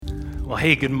Well,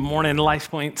 hey, good morning,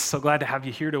 LifePoint. So glad to have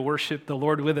you here to worship the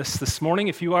Lord with us this morning.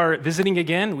 If you are visiting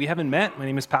again, we haven't met. My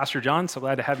name is Pastor John. So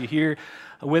glad to have you here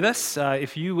with us.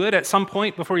 If you would, at some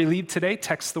point before you leave today,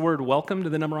 text the word welcome to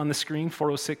the number on the screen,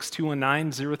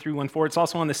 406-219-0314. It's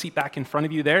also on the seat back in front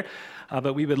of you there.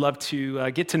 But we would love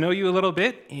to get to know you a little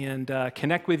bit and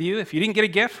connect with you. If you didn't get a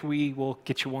gift, we will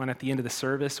get you one at the end of the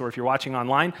service. Or if you're watching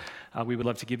online, we would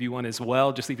love to give you one as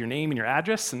well. Just leave your name and your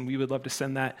address, and we would love to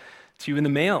send that to you in the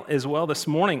mail as well this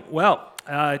morning. Well,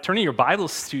 turning your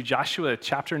Bibles to Joshua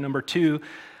chapter number 2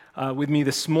 with me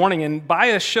this morning. And by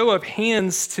a show of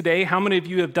hands today, how many of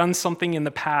you have done something in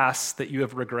the past that you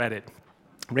have regretted?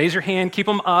 Raise your hand, keep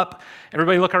them up.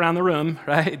 Everybody look around the room,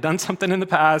 right? Done something in the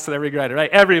past that I regretted, right?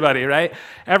 Everybody, right?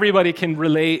 Everybody can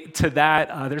relate to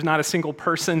that. There's not a single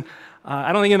person,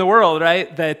 I don't think in the world,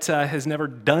 right, that has never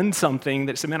done something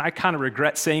that said, man, I kind of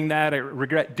regret saying that, I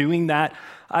regret doing that.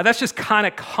 That's just kind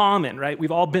of common, right?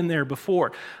 We've all been there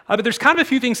before. But there's kind of a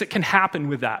few things that can happen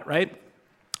with that, right?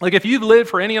 Like if you've lived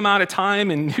for any amount of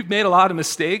time and you've made a lot of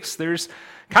mistakes, there's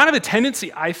kind of a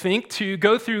tendency, I think, to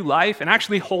go through life and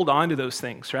actually hold on to those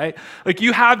things, right? Like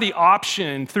you have the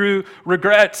option through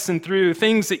regrets and through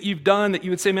things that you've done that you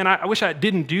would say, man, I wish I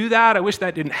didn't do that. I wish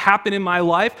that didn't happen in my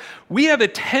life. We have a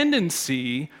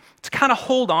tendency to kind of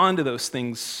hold on to those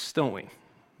things, don't we?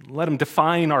 Let them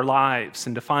define our lives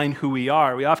and define who we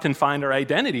are. We often find our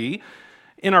identity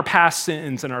in our past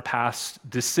sins and our past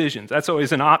decisions. That's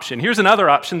always an option. Here's another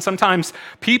option. Sometimes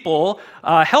people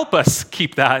help us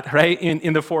keep that, right,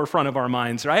 in the forefront of our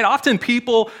minds, right? Often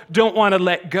people don't want to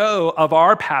let go of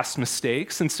our past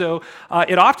mistakes. And so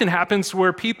it often happens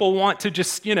where people want to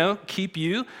just, keep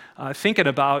you thinking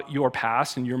about your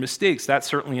past and your mistakes. That's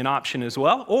certainly an option as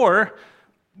well. Or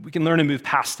we can learn to move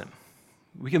past them.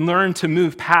 We can learn to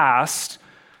move past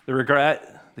the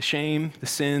regret, the shame, the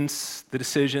sins, the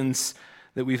decisions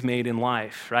that we've made in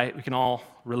life, right? We can all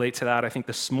relate to that, I think,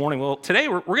 this morning. Well, today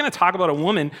we're going to talk about a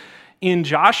woman in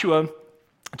Joshua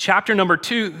chapter number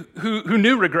 2 who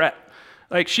knew regret.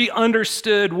 Like she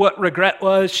understood what regret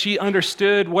was. She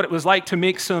understood what it was like to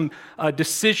make some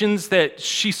decisions that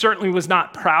she certainly was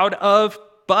not proud of,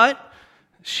 but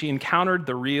she encountered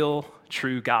the real,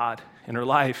 true God in her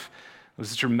life. It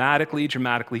was dramatically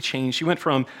changed. She went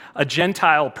from a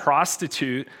Gentile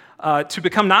prostitute to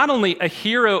become not only a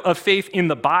hero of faith in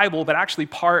the Bible, but actually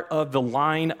part of the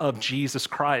line of Jesus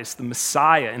Christ, the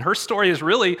Messiah. And her story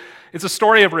it's a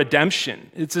story of redemption.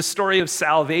 It's a story of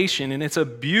salvation, and it's a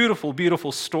beautiful,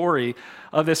 beautiful story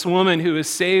of this woman who is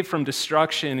saved from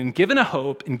destruction and given a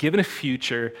hope and given a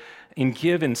future and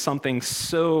given something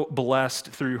so blessed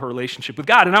through her relationship with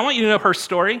God. And I want you to know her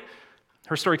story.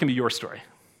 Her story can be your story.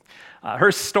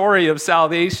 Her story of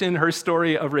salvation, her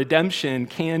story of redemption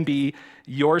can be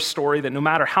your story, that no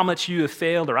matter how much you have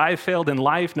failed or I have failed in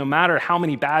life, no matter how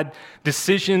many bad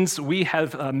decisions we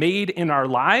have made in our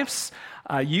lives,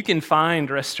 you can find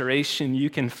restoration,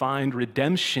 you can find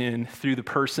redemption through the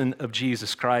person of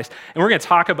Jesus Christ. And we're going to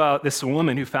talk about this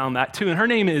woman who found that too, and her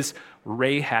name is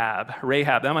Rahab.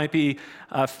 Rahab, that might be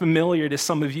familiar to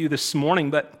some of you this morning,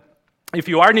 but if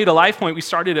you are new to LifePoint, we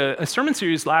started a sermon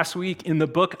series last week in the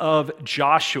book of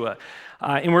Joshua.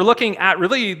 And we're looking at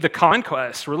really the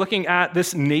conquest. We're looking at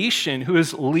this nation who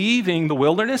is leaving the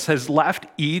wilderness, has left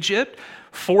Egypt,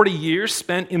 40 years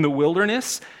spent in the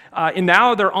wilderness, and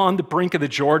now they're on the brink of the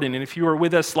Jordan. And if you were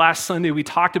with us last Sunday, we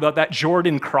talked about that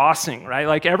Jordan crossing, right?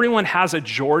 Like everyone has a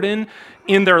Jordan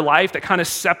in their life that kind of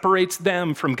separates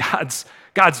them from God's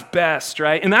best,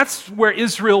 right? And that's where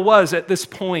Israel was at this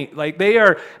point. Like they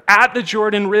are at the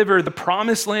Jordan River. The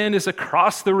promised land is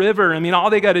across the river. I mean, all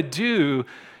they got to do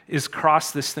is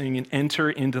cross this thing and enter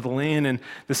into the land. And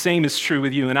the same is true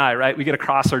with you and I, right? We got to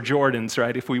cross our Jordans,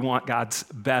 right, if we want God's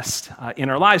best in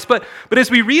our lives. But as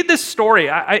we read this story,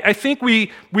 I think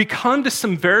we come to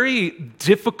some very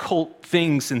difficult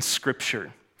things in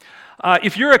Scripture.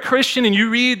 If you're a Christian and you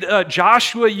read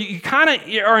Joshua, you kind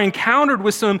of are encountered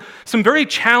with some very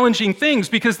challenging things,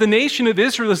 because the nation of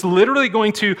Israel is literally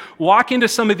going to walk into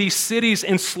some of these cities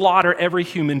and slaughter every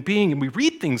human being. And we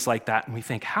read things like that and we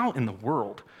think, how in the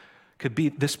world could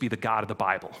this be the God of the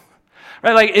Bible?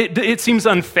 Right? Like it seems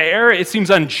unfair, it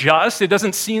seems unjust, it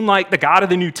doesn't seem like the God of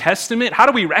the New Testament. How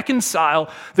do we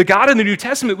reconcile the God of the New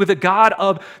Testament with the God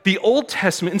of the Old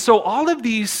Testament? And so all of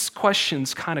these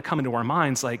questions kind of come into our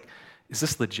minds like, is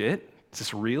this legit? Is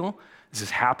this real? Is this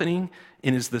happening?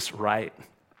 And is this right?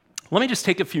 Let me just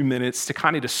take a few minutes to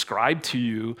kind of describe to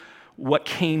you what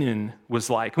Canaan was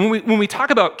like. When we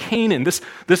talk about Canaan,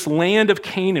 this land of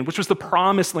Canaan, which was the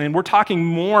promised land, we're talking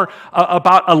more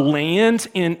about a land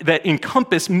that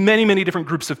encompassed many, many different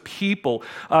groups of people.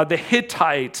 The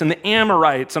Hittites and the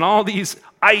Amorites and all these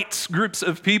groups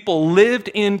of people lived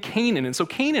in Canaan. And so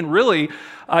Canaan really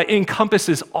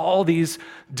encompasses all these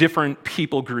different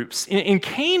people groups. And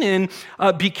Canaan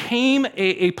became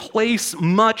a place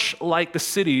much like the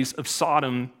cities of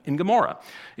Sodom and Gomorrah.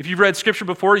 If you've read scripture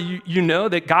before, you know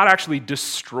that God actually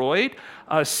destroyed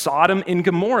Sodom and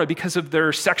Gomorrah because of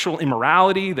their sexual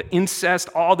immorality, the incest,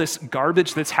 all this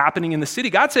garbage that's happening in the city.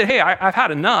 God said, hey, I've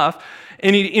had enough.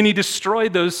 And he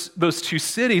destroyed those two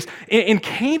cities. And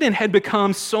Canaan had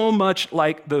become so much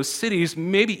like those cities,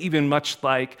 maybe even much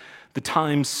like the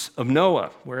times of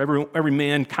Noah, where every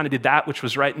man kind of did that which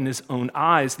was right in his own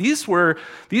eyes. These were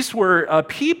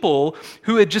people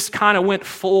who had just kind of went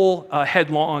full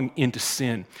headlong into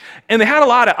sin. And they had a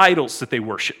lot of idols that they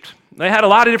worshiped. They had a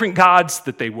lot of different gods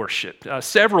that they worshiped,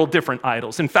 several different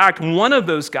idols. In fact, one of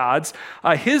those gods,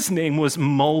 his name was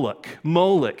Moloch.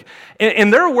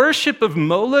 And their worship of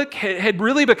Moloch had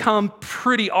really become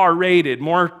pretty R-rated,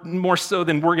 more so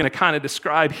than we're going to kind of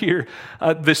describe here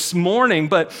this morning.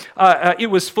 But it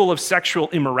was full of sexual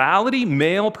immorality,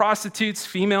 male prostitutes,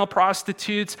 female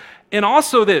prostitutes, and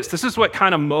also this is what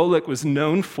kind of Moloch was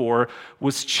known for,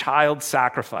 was child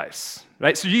sacrifice.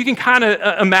 Right? So you can kind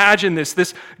of imagine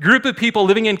this group of people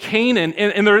living in Canaan,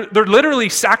 and they're literally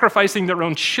sacrificing their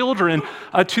own children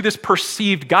to this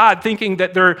perceived God, thinking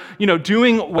that they're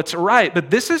doing what's right.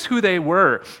 But this is who they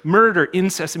were: murder,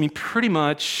 incest. I mean, pretty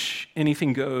much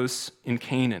anything goes in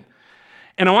Canaan.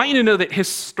 And I want you to know that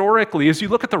historically, as you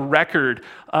look at the record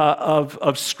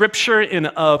of Scripture and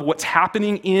of what's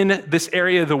happening in this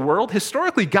area of the world,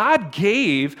 historically, God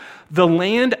gave the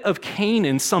land of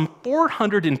Canaan some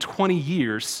 420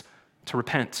 years to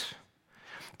repent.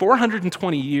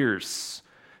 420 years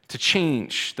to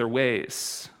change their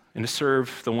ways and to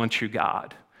serve the one true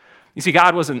God. You see,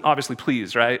 God wasn't obviously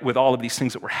pleased, right, with all of these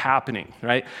things that were happening,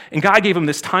 right? And God gave him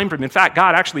this time frame. In fact,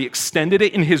 God actually extended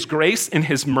it in his grace and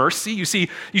his mercy. You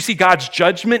see God's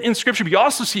judgment in Scripture, but you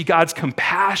also see God's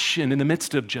compassion in the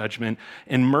midst of judgment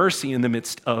and mercy in the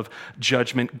midst of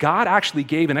judgment. God actually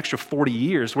gave an extra 40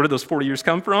 years. Where did those 40 years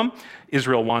come from?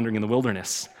 Israel wandering in the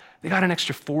wilderness. They got an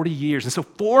extra 40 years. And so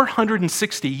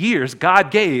 460 years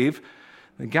God gave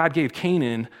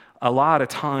Canaan a lot of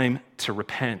time to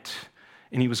repent.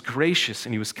 And he was gracious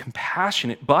and he was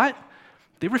compassionate, but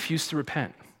they refused to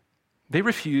repent. They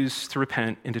refused to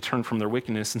repent and to turn from their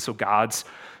wickedness, and so God's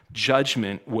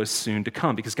judgment was soon to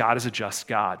come because God is a just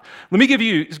God. Let me give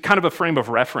you kind of a frame of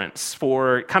reference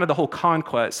for kind of the whole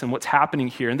conquest and what's happening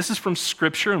here. And this is from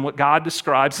Scripture and what God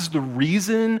describes. This is the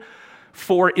reason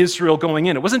for Israel going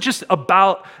in. It wasn't just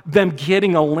about them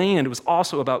getting a land. It was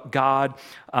also about God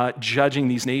judging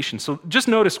these nations. So just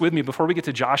notice with me before we get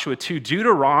to Joshua 2,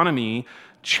 Deuteronomy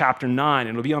chapter 9. And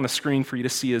it'll be on the screen for you to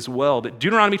see as well. But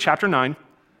Deuteronomy chapter 9,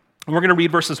 and we're going to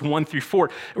read verses 1 through 4.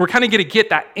 And we're kind of going to get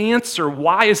that answer.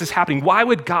 Why is this happening? Why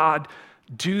would God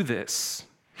do this?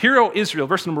 Hear, O Israel,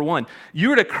 verse number 1,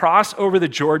 you are to cross over the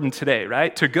Jordan today,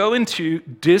 right? To go into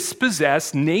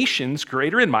dispossess nations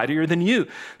greater and mightier than you,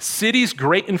 cities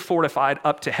great and fortified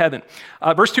up to heaven.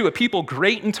 Verse 2, a people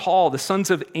great and tall, the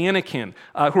sons of Anakim,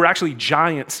 who are actually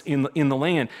giants in the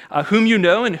land, whom you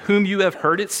know and whom you have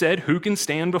heard it said, who can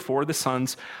stand before the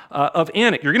sons of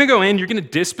Anak? You're going to go in, you're going to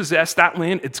dispossess that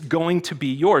land, it's going to be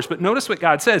yours. But notice what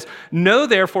God says. Know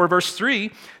therefore, verse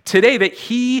 3, today that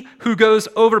he who goes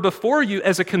over before you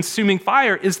as a consuming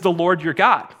fire is the Lord your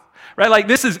God. Right?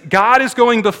 Like God is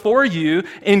going before you,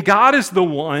 and God is the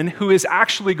one who is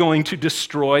actually going to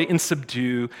destroy and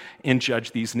subdue and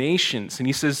judge these nations. And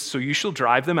he says, so you shall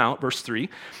drive them out, verse 3,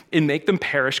 and make them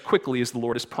perish quickly as the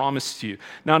Lord has promised you.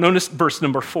 Now notice verse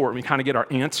number 4, we kind of get our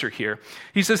answer here.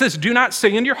 He says this, do not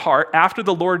say in your heart, after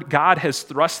the Lord God has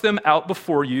thrust them out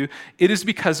before you, it is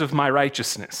because of my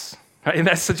righteousness. Right? And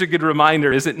that's such a good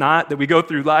reminder, is it not? That we go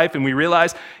through life and we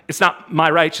realize it's not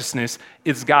my righteousness,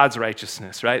 it's God's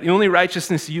righteousness, right? The only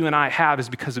righteousness you and I have is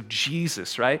because of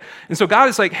Jesus, right? And so God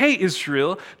is like, hey,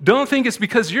 Israel, don't think it's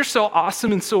because you're so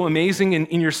awesome and so amazing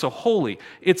and you're so holy.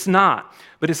 It's not.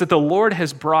 But it's that the Lord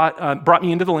has brought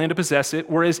me into the land to possess it,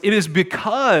 whereas it is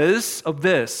because of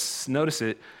this, notice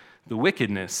it, the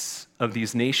wickedness of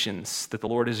these nations that the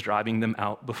Lord is driving them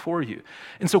out before you.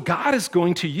 And so God is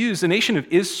going to use the nation of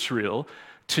Israel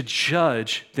to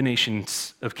judge the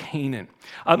nations of Canaan.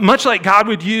 Much like God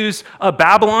would use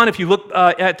Babylon, if you look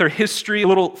at their history, a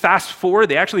little fast forward,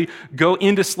 they actually go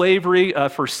into slavery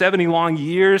for 70 long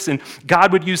years, and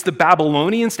God would use the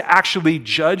Babylonians to actually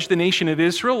judge the nation of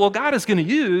Israel. Well, God is going to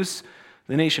use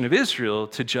the nation of Israel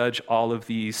to judge all of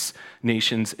these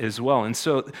nations as well. And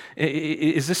so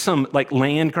is this some like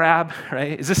land grab,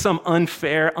 right? Is this some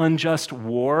unfair, unjust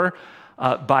war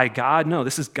by God? No,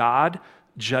 this is God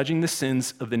judging the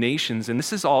sins of the nations, and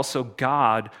this is also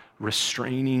God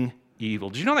restraining evil.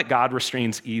 Did you know that God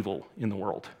restrains evil in the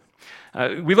world?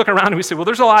 We look around and we say, well,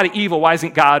 there's a lot of evil. Why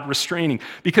isn't God restraining?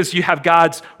 Because you have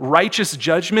God's righteous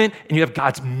judgment and you have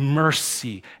God's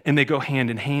mercy, and they go hand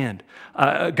in hand.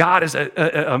 God is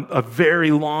a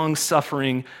very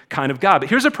long-suffering kind of God. But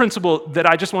here's a principle that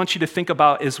I just want you to think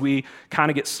about as we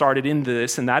kind of get started into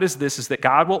this, and that is this, is that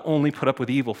God will only put up with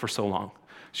evil for so long.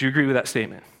 Do you agree with that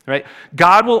statement, right?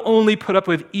 God will only put up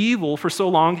with evil for so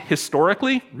long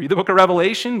historically. Read the book of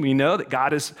Revelation. We know that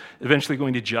God is eventually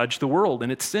going to judge the world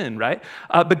and its sin, right?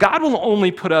 But God will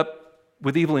only put up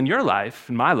with evil in your life,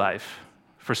 in my life,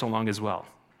 for so long as well,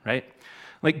 right?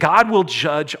 Like God will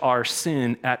judge our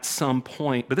sin at some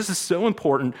point, but this is so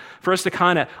important for us to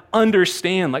kind of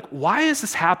understand, like, why is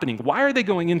this happening? Why are they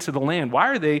going into the land? Why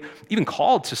are they even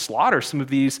called to slaughter some of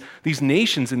these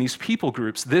nations and these people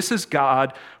groups? This is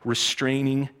God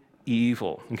restraining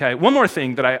evil, okay? One more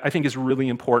thing that I think is really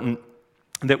important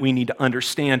that we need to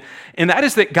understand, and that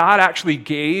is that God actually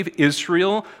gave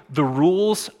Israel the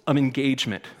rules of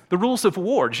engagement, the rules of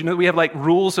war. Did you know that we have like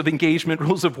rules of engagement,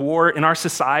 rules of war in our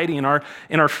society, in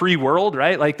our free world,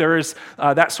 right? Like there is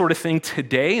that sort of thing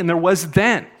today, and there was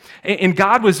then. And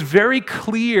God was very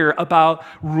clear about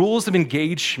rules of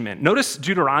engagement. Notice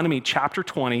Deuteronomy chapter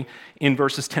 20 in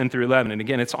verses 10 through 11. And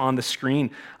again, it's on the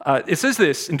screen. It says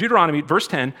this in Deuteronomy, verse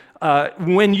 10,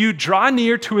 when you draw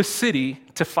near to a city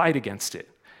to fight against it.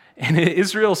 And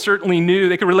Israel certainly knew,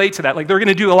 they could relate to that. Like they're going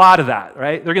to do a lot of that,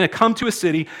 right? They're going to come to a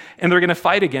city and they're going to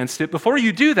fight against it. Before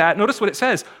you do that, notice what it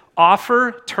says.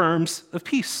 Offer terms of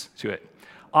peace to it.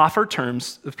 Offer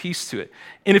terms of peace to it.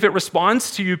 And if it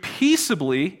responds to you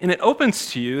peaceably and it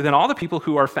opens to you, then all the people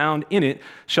who are found in it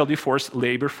shall do forced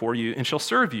labor for you and shall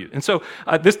serve you. And so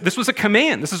this was a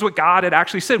command. This is what God had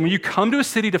actually said. When you come to a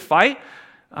city to fight,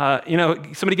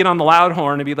 somebody get on the loud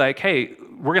horn and be like, hey,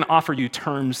 we're going to offer you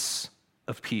terms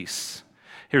of peace.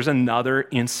 Here's another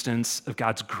instance of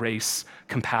God's grace,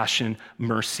 compassion,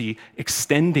 mercy,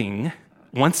 extending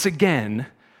once again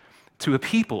to a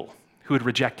people who had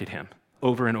rejected him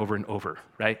over and over and over,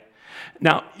 right?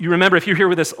 Now, you remember, if you're here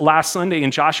with us last Sunday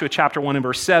in Joshua chapter 1 and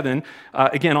verse 7,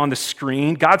 again on the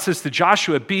screen, God says to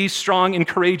Joshua, be strong and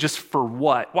courageous for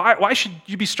what? Why should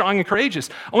you be strong and courageous?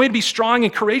 Only to be strong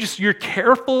and courageous so you're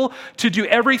careful to do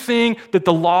everything that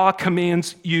the law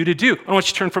commands you to do. I want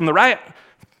you to turn from the right,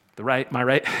 my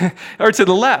right, or to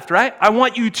the left, right? I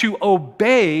want you to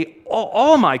obey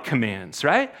all my commands,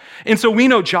 right? And so we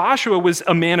know Joshua was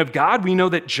a man of God. We know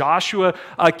that Joshua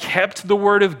kept the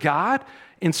word of God.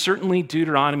 And certainly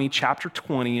Deuteronomy chapter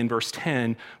 20 and verse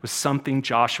 10 was something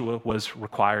Joshua was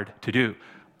required to do.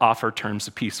 Offer terms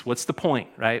of peace. What's the point,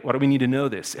 right? Why do we need to know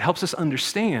this? It helps us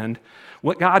understand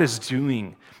what God is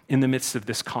doing in the midst of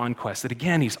this conquest. That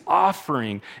again, he's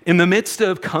offering, in the midst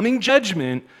of coming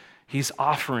judgment, he's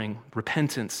offering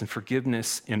repentance and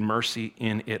forgiveness and mercy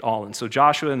in it all. And so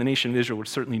Joshua and the nation of Israel would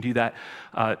certainly do that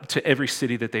to every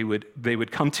city that they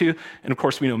would come to. And of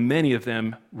course, we know many of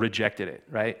them rejected it,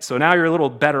 right? So now you're a little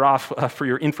better off for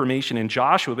your information in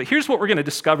Joshua. But here's what we're going to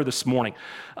discover this morning.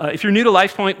 If you're new to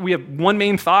Life Point, we have one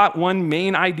main thought, one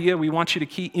main idea we want you to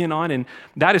key in on, and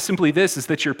that is simply this, is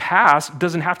that your past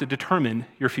doesn't have to determine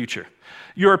your future.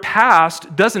 Your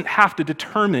past doesn't have to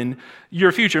determine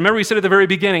your future. Remember we said at the very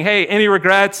beginning, hey, any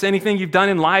regrets, anything you've done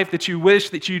in life that you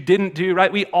wish that you didn't do,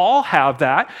 right? We all have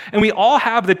that, and we all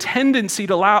have the tendency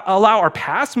to allow our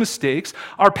past mistakes,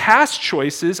 our past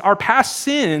choices, our past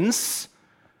sins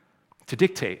to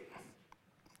dictate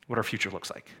what our future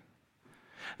looks like.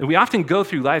 And we often go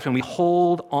through life and we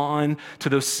hold on to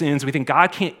those sins. We think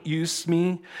God can't use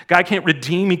me, God can't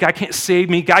redeem me, God can't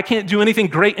save me, God can't do anything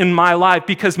great in my life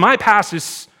because my past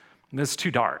is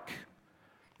too dark,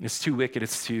 it's too wicked,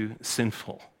 it's too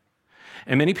sinful.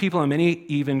 And many people and many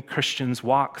even Christians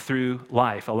walk through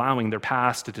life allowing their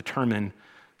past to determine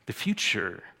the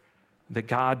future that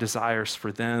God desires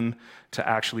for them to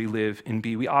actually live and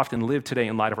be. We often live today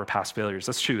in light of our past failures.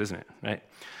 That's true, isn't it? Right?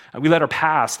 We let our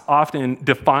past often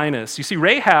define us. You see,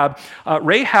 Rahab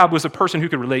was a person who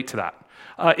could relate to that.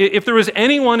 If there was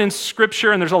anyone in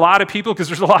Scripture, and there's a lot of people, because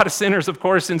there's a lot of sinners, of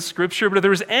course, in Scripture, but if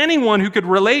there was anyone who could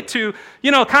relate to,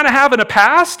 kind of having a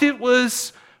past, it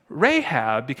was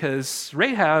Rahab because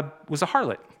Rahab was a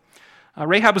harlot.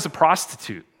 Rahab was a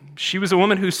prostitute. She was a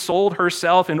woman who sold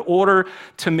herself in order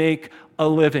to make a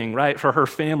living, right, for her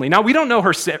family. Now, we don't know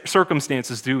her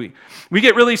circumstances, do we? We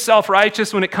get really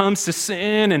self-righteous when it comes to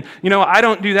sin, and, I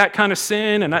don't do that kind of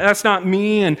sin, and that's not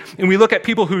me, and we look at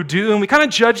people who do, and we kind of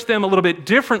judge them a little bit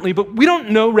differently, but we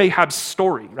don't know Rahab's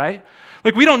story, right?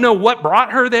 Like, we don't know what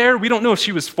brought her there. We don't know if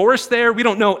she was forced there. We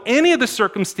don't know any of the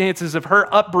circumstances of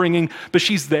her upbringing, but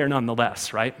she's there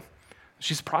nonetheless, right?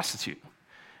 She's a prostitute.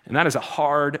 And that is a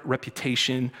hard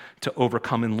reputation to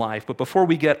overcome in life. But before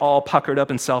we get all puckered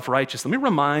up and self-righteous, let me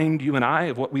remind you and I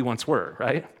of what we once were,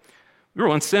 right? We were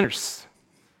once sinners.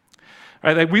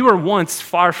 Right? Like, we were once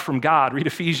far from God. Read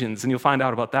Ephesians and you'll find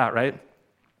out about that, right?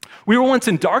 We were once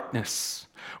in darkness.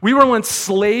 We were once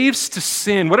slaves to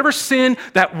sin. Whatever sin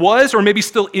that was or maybe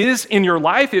still is in your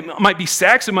life, it might be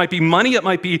sex, it might be money, it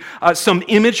might be some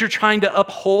image you're trying to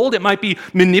uphold, it might be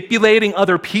manipulating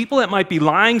other people, it might be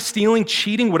lying, stealing,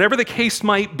 cheating, whatever the case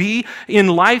might be in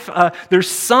life, there's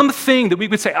something that we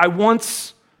would say, I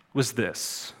once was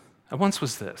this. I once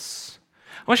was this.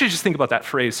 I want you to just think about that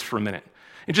phrase for a minute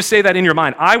and just say that in your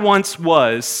mind. I once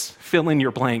was, fill in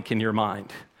your blank in your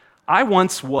mind. I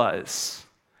once was.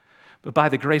 But by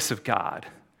the grace of God,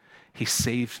 he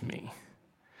saved me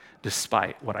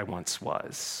despite what I once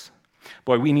was.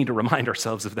 Boy, we need to remind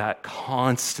ourselves of that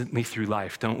constantly through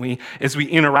life, don't we? As we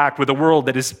interact with a world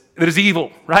that is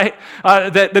evil, right?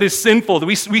 That is sinful. That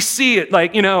we see it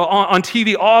on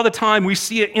TV all the time. We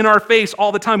see it in our face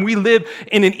all the time. We live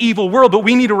in an evil world, but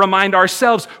we need to remind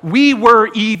ourselves we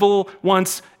were evil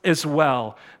once as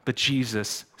well, but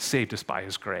Jesus saved us by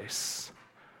his grace.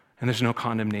 And there's no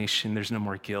condemnation, there's no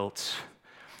more guilt.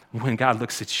 When God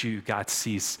looks at you, God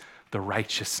sees the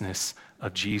righteousness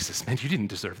of Jesus. Man, you didn't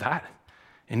deserve that.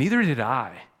 And neither did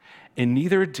I. And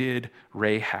neither did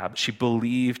Rahab. She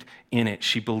believed in it.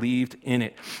 She believed in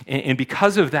it. And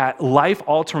because of that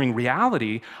life-altering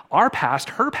reality, our past,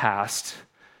 her past,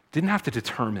 didn't have to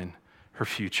determine her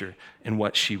future and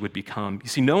what she would become. You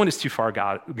see, no one is too far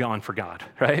gone for God,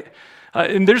 right?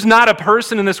 And there's not a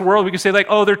person in this world we can say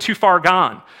they're too far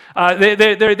gone.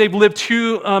 They've lived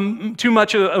too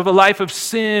much of a life of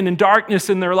sin and darkness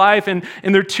in their life, and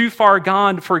they're too far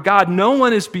gone for God. No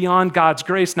one is beyond God's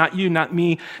grace, not you, not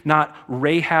me, not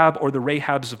Rahab or the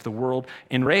Rahabs of the world.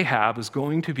 And Rahab is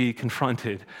going to be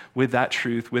confronted with that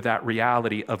truth, with that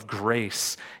reality of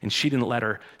grace. And she didn't let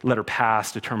her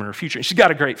past determine her future. And she's got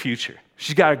a great future.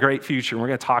 She's got a great future, and we're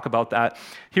going to talk about that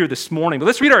here this morning. But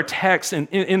let's read our text, and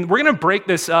we're going to break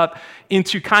this up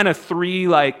into kind of three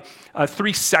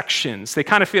sections.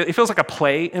 It feels like a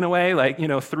play in a way,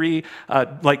 three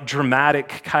dramatic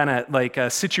kind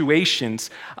of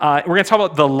situations. We're going to talk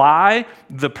about the lie,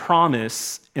 the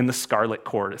promise, and the scarlet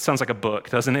cord. It sounds like a book,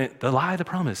 doesn't it? The lie, the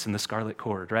promise, and the scarlet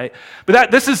cord, right?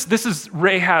 But this is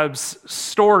Rahab's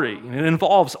story, and it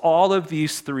involves all of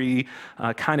these three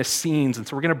kind of scenes. And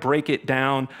so we're going to break it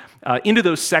down into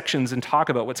those sections and talk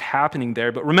about what's happening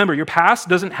there. But remember, your past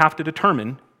doesn't have to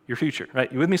determine your future, right?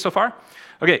 You with me so far?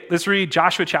 Okay, let's read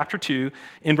Joshua chapter 2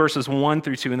 in verses 1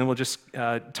 through 2, and then we'll just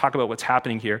talk about what's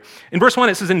happening here. In verse 1,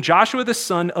 it says, And Joshua the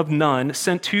son of Nun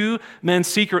sent 2 men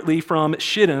secretly from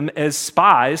Shittim as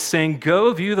spies, saying,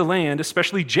 Go view the land,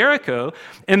 especially Jericho.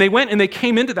 And they went and they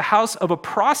came into the house of a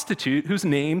prostitute whose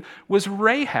name was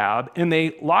Rahab, and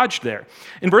they lodged there.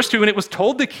 In verse 2, And it was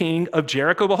told the king of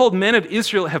Jericho, Behold, men of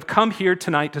Israel have come here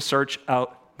tonight to search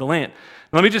out the land.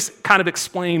 Let me just kind of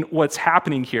explain what's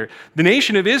happening here. The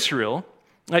nation of Israel,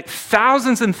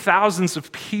 thousands and thousands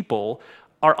of people,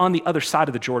 are on the other side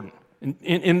of the Jordan.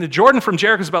 And the Jordan from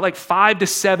Jericho is about 5 to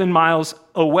 7 miles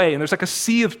away, and there's a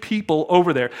sea of people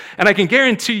over there. And I can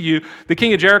guarantee you, the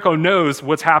king of Jericho knows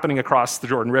what's happening across the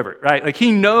Jordan River, right?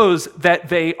 He knows that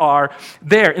they are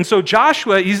there. And so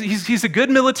Joshua, he's a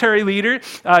good military leader.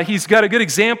 He's got a good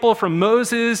example from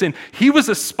Moses, and he was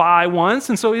a spy once.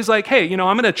 And so he's like, hey, I'm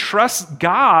going to trust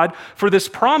God for this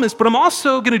promise, but I'm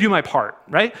also going to do my part,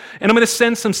 right? And I'm going to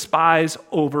send some spies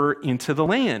over into the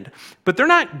land. But they're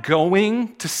not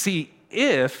going to see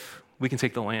if we can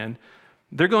take the land.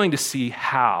 They're going to see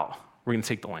how we're going to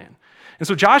take the land. And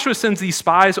so Joshua sends these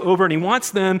spies over, and he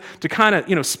wants them to kind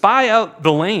of, spy out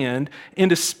the land and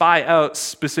to spy out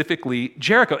specifically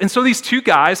Jericho. And so these 2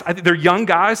 guys, I think they're young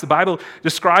guys. The Bible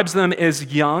describes them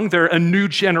as young. They're a new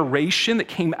generation that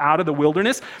came out of the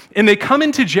wilderness. And they come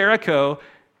into Jericho,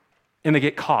 and they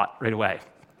get caught right away.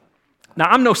 Now,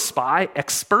 I'm no spy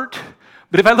expert,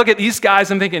 But if I look at these guys,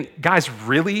 I'm thinking, guys,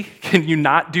 really? Can you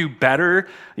not do better,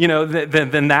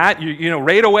 than that?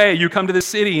 Right away, you come to the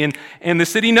city, and the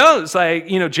city knows,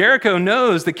 Jericho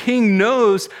knows, the king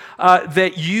knows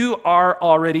that you are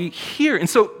already here. And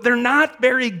so they're not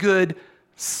very good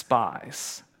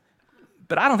spies.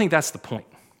 But I don't think that's the point.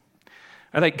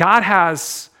 Like, God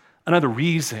has another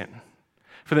reason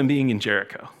for them being in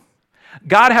Jericho.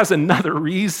 God has another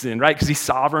reason, right? Because he's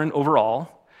sovereign over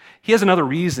all. He has another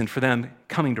reason for them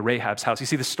coming to Rahab's house. You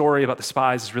see, the story about the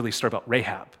spies is really a story about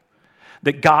Rahab.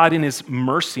 That God in his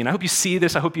mercy, and I hope you see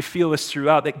this, I hope you feel this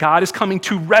throughout, that God is coming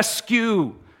to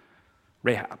rescue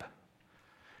Rahab.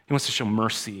 He wants to show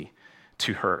mercy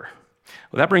to her.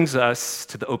 Well, that brings us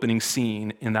to the opening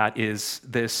scene, and that is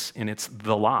this, and it's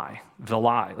the lie. The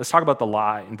lie. Let's talk about the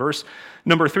lie. In verse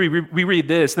number 3, we read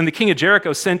this. Then the king of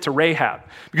Jericho sent to Rahab,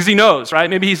 because he knows, right?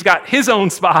 Maybe he's got his own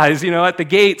spies, at the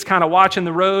gates, kind of watching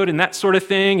the road and that sort of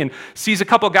thing, and sees a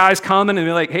couple guys coming, and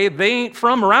they're like, hey, they ain't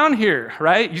from around here,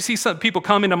 right? You see some people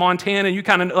come into Montana, and you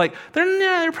kind of like,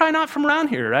 they're probably not from around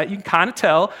here, right? You can kind of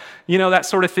tell, that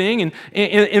sort of thing,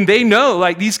 and they know,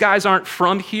 like, these guys aren't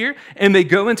from here, and they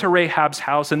go into Rahab's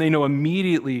house, and they know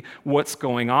immediately what's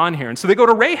going on here. And so they go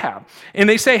to Rahab, and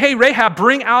they say, hey, Rahab,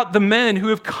 bring out the men who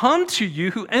have come to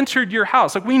you, who entered your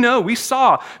house. Like, we know, we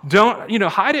saw, don't,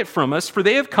 hide it from us, for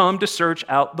they have come to search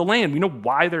out the land. We know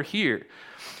why they're here.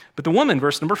 But the woman,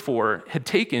 verse number 4, had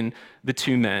taken the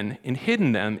 2 men and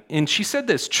hidden them. And she said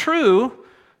this, true,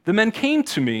 the men came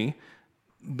to me,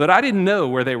 but I didn't know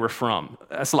where they were from.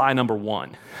 That's lie number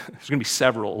 1. There's going to be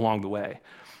several along the way.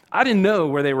 I didn't know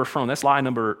where they were from. That's lie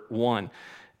number 1.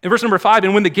 In verse number 5,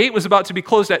 and when the gate was about to be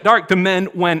closed at dark, the men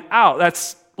went out.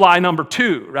 That's lie number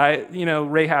 2, right?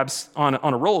 Rahab's on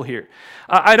a roll here.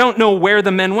 I don't know where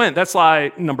the men went. That's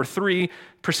lie number 3.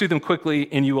 Pursue them quickly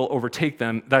and you will overtake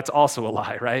them. That's also a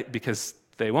lie, right? Because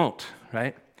they won't,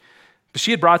 right? But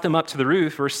she had brought them up to the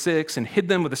roof, verse 6, and hid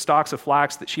them with the stalks of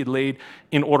flax that she had laid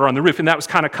in order on the roof. And that was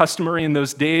kind of customary in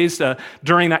those days.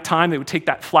 During that time, they would take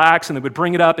that flax and they would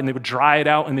bring it up and they would dry it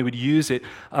out and they would use it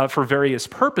for various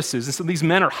purposes. And so these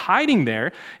men are hiding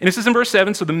there. And it says in verse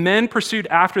 7, so the men pursued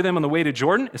after them on the way to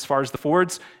Jordan as far as the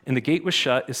fords, and the gate was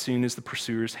shut as soon as the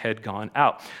pursuers had gone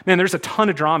out. Man, there's a ton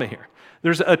of drama here.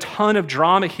 There's a ton of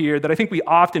drama here that I think we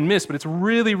often miss, but it's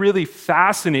really, really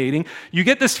fascinating. You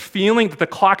get this feeling that the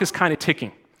clock is kind of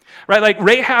ticking, right? Like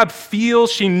Rahab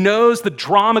feels, she knows the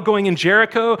drama going in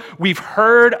Jericho. We've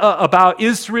heard about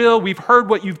Israel. We've heard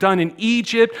what you've done in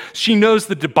Egypt. She knows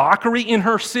the debauchery in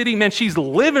her city. Man, she's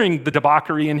living the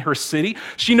debauchery in her city.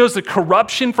 She knows the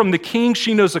corruption from the king.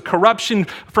 She knows the corruption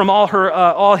from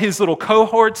all his little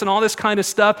cohorts and all this kind of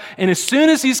stuff. And as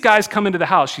soon as these guys come into the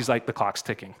house, she's like, the clock's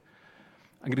ticking.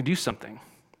 I'm going to do something.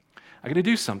 I'm going to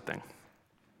do something.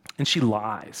 And she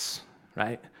lies,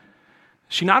 right?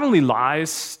 She not only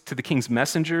lies to the king's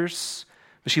messengers,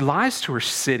 but she lies to her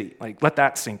city. Like, let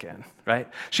that sink in, right?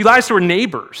 She lies to her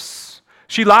neighbors.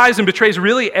 She lies and betrays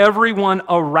really everyone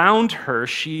around her.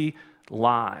 She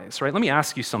lies, right? Let me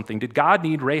ask you something. Did God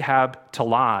need Rahab to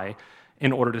lie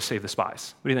in order to save the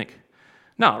spies? What do you think?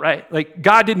 No, right? Like,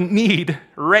 God didn't need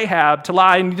Rahab to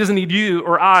lie, and he doesn't need you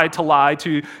or I to lie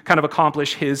to kind of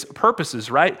accomplish his purposes,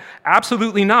 right?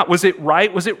 Absolutely not. Was it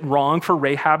right? Was it wrong for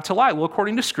Rahab to lie? Well,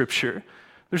 according to Scripture,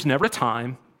 there's never a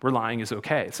time where lying is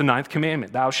okay. It's the 9th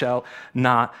commandment. Thou shalt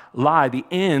not lie. The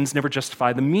ends never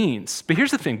justify the means. But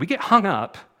here's the thing. We get hung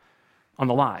up on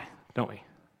the lie, don't we?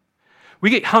 We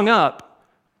get hung up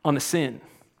on the sin.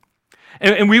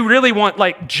 And we really want,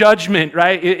 like, judgment,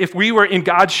 right? If we were in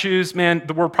God's shoes, man,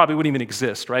 the world probably wouldn't even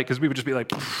exist, right? Because we would just be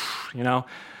like,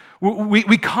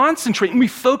 We concentrate and we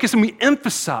focus and we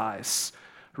emphasize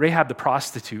Rahab the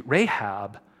prostitute,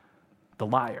 Rahab the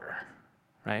liar,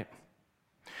 right?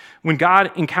 When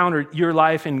God encountered your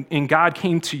life and God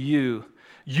came to you,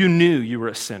 you knew you were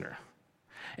a sinner.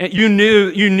 And you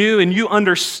knew and you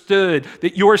understood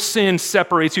that your sin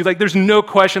separates you. Like, there's no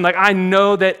question. Like, I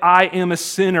know that I am a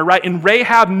sinner, right? And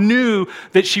Rahab knew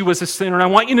that she was a sinner. And I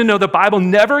want you to know the Bible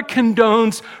never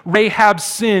condones Rahab's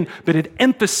sin, but it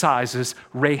emphasizes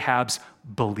Rahab's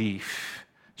belief.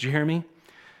 Did you hear me?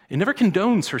 It never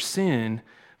condones her sin,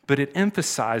 but it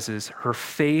emphasizes her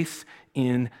faith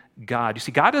in God. You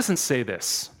see, God doesn't say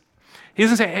this. He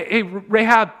doesn't say, hey,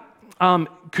 Rahab,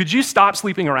 could you stop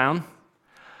sleeping around?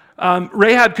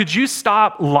 Rahab, could you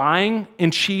stop lying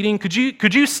and cheating? Could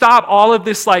you stop all of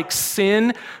this, like,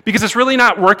 sin? Because it's really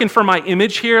not working for my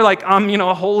image here. Like, I'm,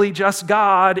 a holy, just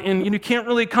God, and you can't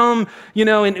really come,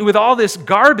 and with all this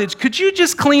garbage. Could you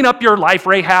just clean up your life,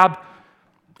 Rahab?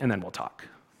 And then we'll talk.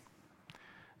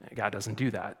 God doesn't do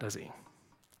that, does he?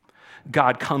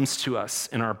 God comes to us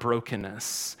in our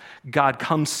brokenness. God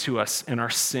comes to us in our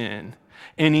sin.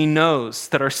 And he knows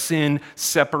that our sin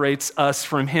separates us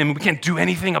from him. We can't do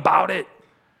anything about it.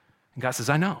 And God says,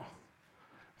 I know.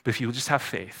 But if you'll just have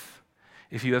faith,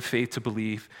 if you have faith to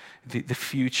believe, the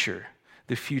future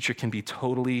can be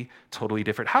totally, totally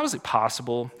different. How is it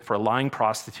possible for a lying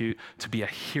prostitute to be a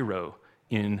hero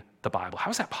in the Bible?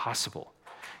 How is that possible?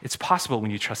 It's possible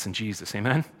when you trust in Jesus,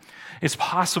 amen? It's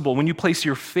possible when you place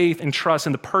your faith and trust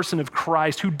in the person of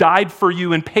Christ who died for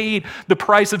you and paid the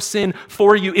price of sin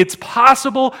for you. It's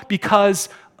possible because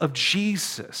of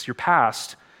Jesus. Your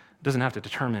past doesn't have to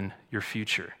determine your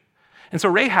future. And so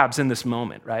Rahab's in this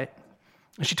moment, right?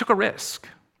 And she took a risk.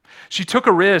 She took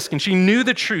a risk and she knew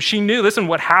the truth. She knew, listen,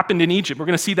 what happened in Egypt. We're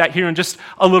going to see that here in just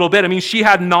a little bit. I mean, she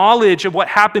had knowledge of what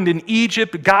happened in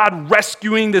Egypt, God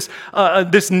rescuing this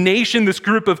nation, this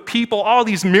group of people, all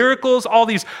these miracles, all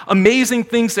these amazing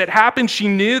things that happened. She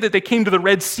knew that they came to the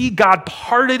Red Sea. God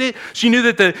parted it. She knew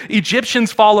that the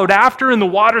Egyptians followed after and the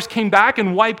waters came back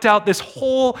and wiped out this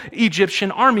whole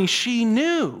Egyptian army. She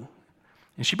knew.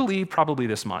 And she believed probably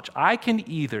this much. I can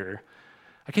either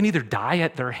die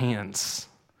at their hands,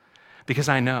 because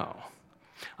I know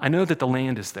that the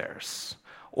land is theirs.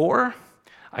 Or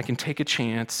I can take a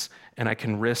chance and I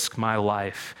can risk my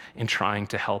life in trying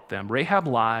to help them. Rahab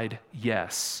lied,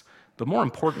 yes. But more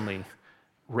importantly,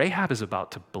 Rahab is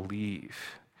about to believe.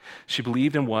 She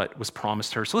believed in what was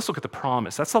promised her. So let's look at the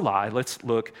promise. That's the lie. Let's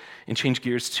look and change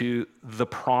gears to the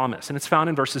promise. And it's found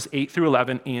in verses 8 through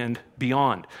 11 and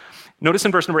beyond. Notice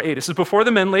in verse number 8, it says, before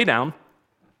the men lay down,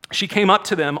 she came up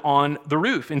to them on the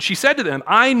roof, and she said to them,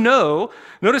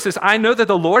 notice this, I know that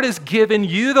the Lord has given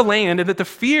you the land, and that the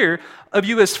fear of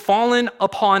you has fallen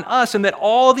upon us, and that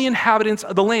all the inhabitants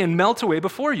of the land melt away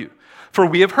before you. For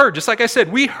we have heard, just like I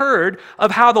said, we heard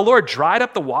of how the Lord dried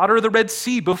up the water of the Red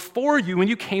Sea before you when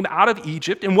you came out of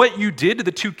Egypt, and what you did to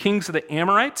the two kings of the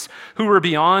Amorites who were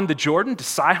beyond the Jordan, to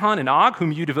Sihon and Og,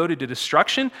 whom you devoted to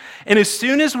destruction. And as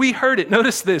soon as we heard it,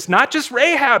 notice this, not just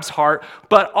Rahab's heart,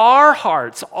 but our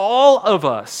hearts, all of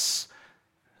us,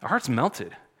 our hearts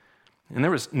melted. And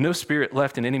there was no spirit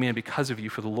left in any man because of you.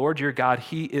 For the Lord your God,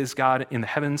 he is God in the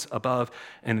heavens above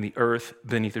and in the earth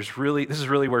beneath. This is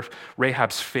really where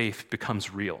Rahab's faith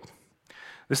becomes real.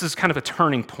 This is kind of a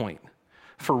turning point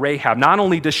for Rahab. Not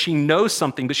only does she know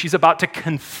something, but she's about to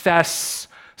confess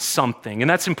something. And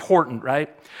that's important, right?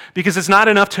 Because it's not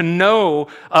enough to know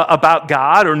about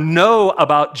God or know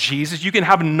about Jesus. You can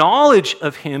have knowledge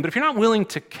of him, but if you're not willing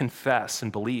to confess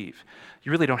and believe,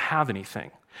 you really don't have anything.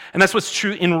 And that's what's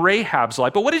true in Rahab's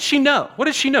life. But what did she know? What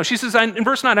did she know? She says in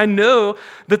verse 9, I know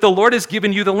that the Lord has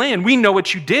given you the land. We know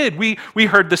what you did. We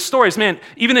heard the stories. Man,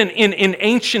 even in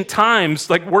ancient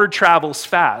times, like word travels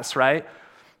fast, right?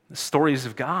 The stories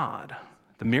of God,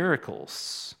 the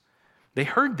miracles. They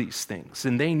heard these things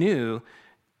and they knew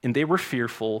and they were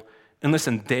fearful. And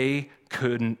listen, they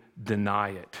couldn't deny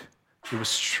it. It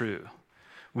was true.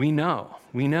 We know,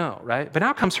 right? But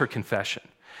now comes her confession.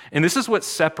 And this is what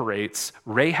separates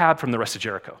Rahab from the rest of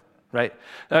Jericho, right?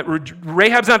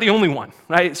 Rahab's not the only one,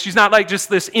 right? She's not like just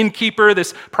this innkeeper,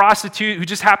 this prostitute who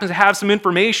just happens to have some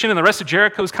information and the rest of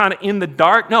Jericho's kind of in the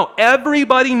dark. No,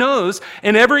 everybody knows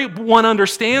and everyone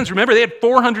understands. Remember, they had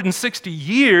 460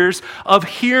 years of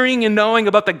hearing and knowing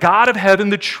about the God of heaven,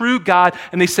 the true God,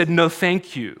 and they said, no,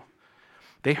 thank you.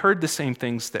 They heard the same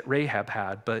things that Rahab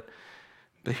had, but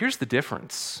here's the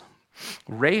difference.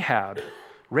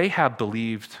 Rahab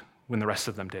believed when the rest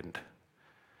of them didn't.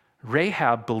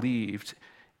 Rahab believed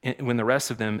when the rest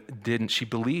of them didn't. She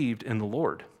believed in the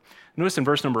Lord. Notice in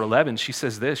verse number 11, she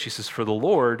says this. She says, for the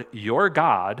Lord, your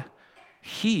God,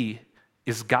 he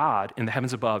is God in the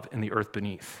heavens above and the earth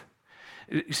beneath.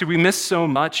 You see, we miss so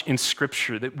much in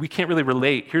Scripture that we can't really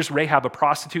relate. Here's Rahab, a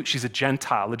prostitute. She's a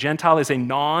Gentile. A Gentile is a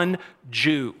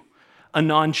non-Jew.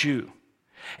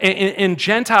 And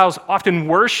Gentiles often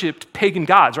worshipped pagan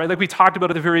gods, right? Like we talked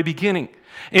about at the very beginning.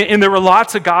 And there were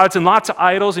lots of gods and lots of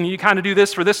idols, and you kind of do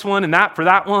this for this one and that for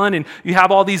that one, and you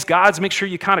have all these gods. Make sure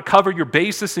you kind of cover your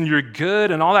basis and you're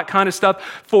good and all that kind of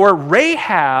stuff. For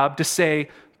Rahab to say,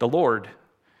 the Lord,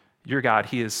 your God,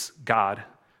 he is God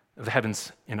of the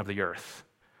heavens and of the earth.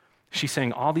 She's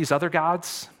saying all these other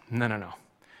gods? No.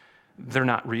 They're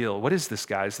not real. What is this,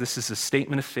 guys? This is a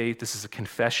statement of faith. This is a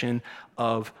confession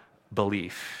of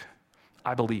belief.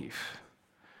 I believe.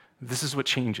 This is what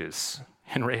changes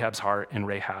in Rahab's heart and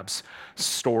Rahab's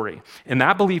story. And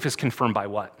that belief is confirmed by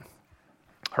what?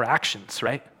 Her actions,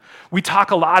 right? We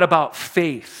talk a lot about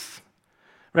faith,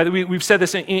 right? We've said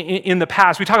this in the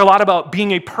past. We talk a lot about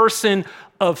being a person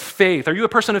of faith? Are you a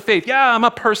person of faith? Yeah, I'm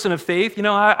a person of faith.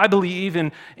 I believe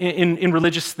in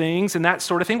religious things and that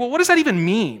sort of thing. Well, what does that even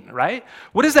mean, right?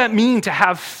 What does that mean to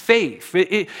have faith?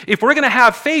 If we're going to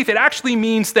have faith, it actually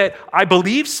means that I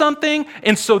believe something,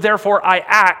 and so therefore I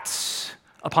act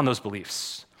upon those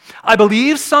beliefs. I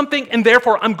believe something, and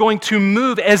therefore I'm going to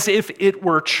move as if it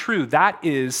were true. That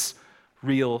is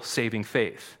real saving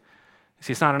faith.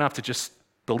 See, it's not enough to just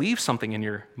believe something in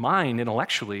your mind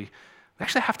intellectually. We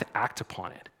actually have to act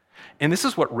upon it. And this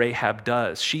is what Rahab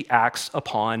does. She acts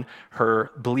upon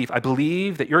her belief. I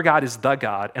believe that your God is the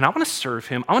God, and I want to serve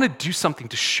him. I want to do something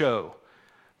to show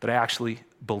that I actually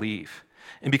believe.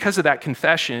 And because of that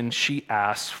confession, she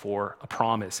asks for a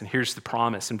promise. And here's the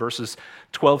promise. In verses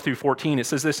 12 through 14, it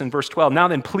says this in verse 12, "Now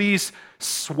then, please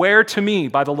swear to me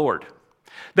by the Lord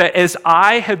that as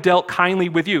I have dealt kindly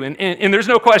with you," and there's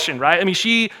no question, right? I mean,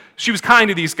 she was kind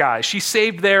to these guys. She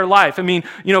saved their life. I mean,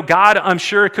 God, I'm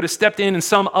sure, could have stepped in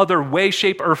some other way,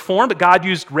 shape, or form, but God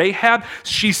used Rahab.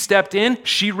 She stepped in,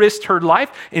 she risked her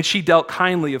life, and she dealt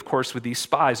kindly, of course, with these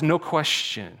spies, no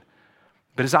question.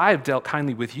 But as I have dealt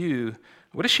kindly with you,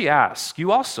 what does she ask?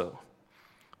 You also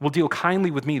will deal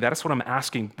kindly with me. That is what I'm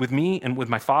asking, with me and with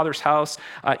my father's house,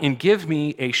 and give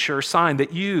me a sure sign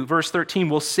that you, verse 13,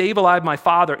 will save alive my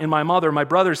father and my mother, my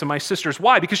brothers and my sisters.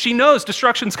 Why? Because she knows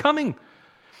destruction's coming.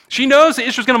 She knows that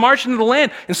Israel's going to march into the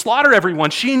land and slaughter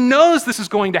everyone. She knows this is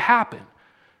going to happen.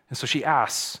 And so she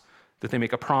asks that they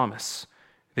make a promise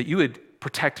that you would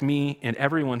protect me and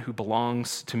everyone who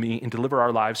belongs to me and deliver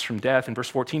our lives from death. In verse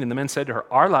 14, and the men said to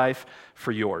her, our life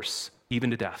for yours, even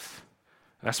to death.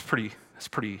 That's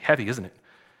pretty heavy, isn't it?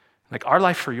 Like, our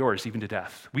life for yours, even to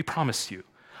death. We promise you,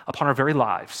 upon our very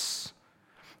lives,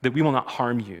 that we will not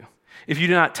harm you. If you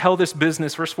do not tell this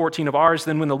business, verse 14, of ours,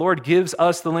 then when the Lord gives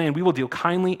us the land, we will deal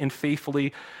kindly and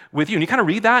faithfully with you. And you kind of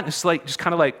read that, and it's just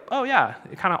kind of like, oh yeah,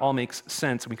 it kind of all makes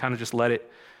sense. And we kind of just let it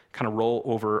kind of roll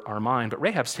over our mind. But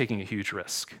Rahab's taking a huge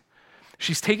risk.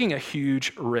 She's taking a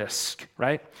huge risk,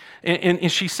 right?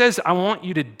 And she says, I want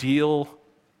you to deal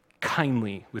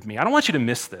kindly with me. I don't want you to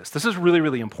miss this. This is really,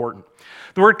 really important.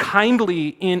 The word kindly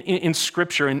in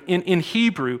Scripture, in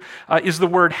Hebrew, is the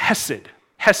word hesed.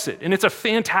 Hesed. And it's a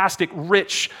fantastic,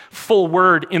 rich, full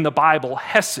word in the Bible,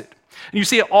 hesed. And you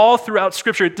see it all throughout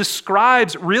Scripture. It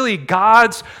describes really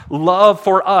God's love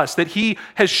for us, that he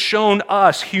has shown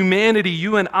us, humanity,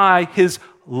 you and I, his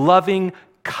loving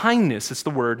kindness. It's the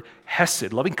word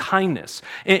hesed, loving kindness.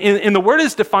 And the word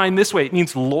is defined this way. It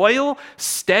means loyal,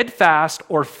 steadfast,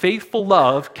 or faithful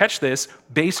love, catch this,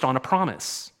 based on a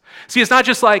promise. See, it's not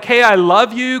just like, hey, I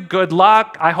love you, good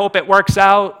luck, I hope it works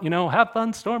out, have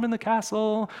fun storming the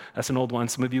castle. That's an old one.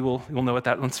 Some of you will know what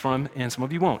that one's from, and some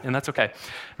of you won't, and that's okay,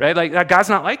 right? Like, God's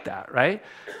not like that, right?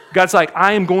 God's like,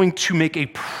 I am going to make a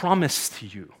promise to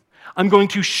you. I'm going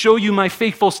to show you my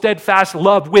faithful, steadfast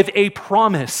love with a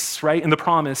promise, right? And the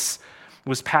promise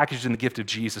was packaged in the gift of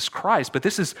Jesus Christ. But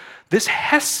this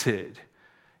hesed,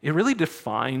 it really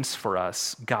defines for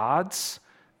us God's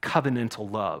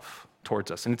covenantal love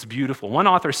towards us, and it's beautiful. One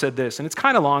author said this, and it's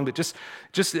kind of long, but just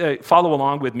follow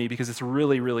along with me because it's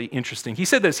really, really interesting. He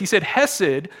said this, he said,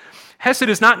 Hesed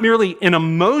is not merely an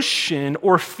emotion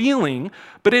or feeling,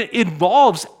 but it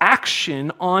involves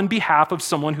action on behalf of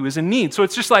someone who is in need. So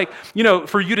it's just like,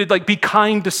 for you to be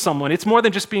kind to someone. It's more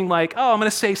than just being like, oh, I'm going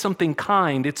to say something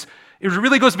kind. It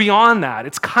really goes beyond that.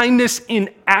 It's kindness in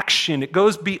action. It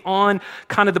goes beyond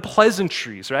kind of the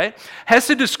pleasantries, right?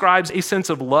 Hesed describes a sense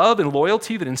of love and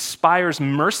loyalty that inspires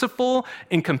merciful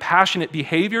and compassionate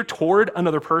behavior toward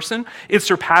another person. It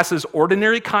surpasses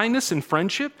ordinary kindness and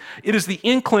friendship. It is the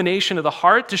inclination of the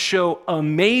heart to show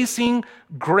amazing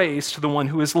grace to the one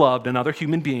who is loved, another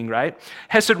human being, right?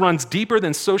 Hesed runs deeper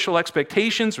than social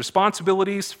expectations,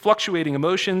 responsibilities, fluctuating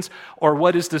emotions, or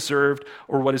what is deserved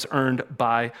or what is earned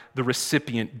by the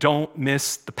recipient. Don't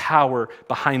miss the power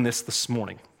behind this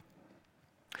morning.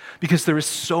 Because there is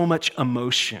so much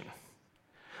emotion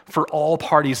for all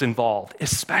parties involved,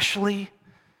 especially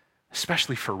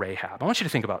for Rahab. I want you to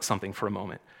think about something for a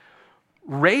moment.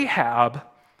 Rahab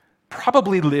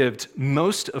probably lived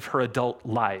most of her adult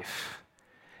life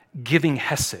giving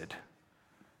hesed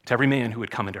to every man who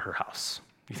would come into her house.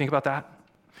 You think about that?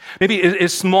 Maybe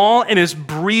as small and as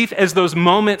brief as those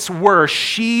moments were,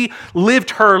 she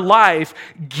lived her life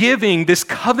giving this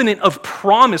covenant of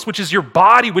promise, which is your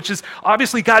body, which is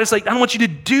obviously God is like, I don't want you to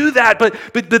do that, but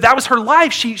that was her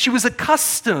life. She was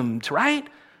accustomed, right,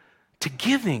 to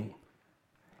giving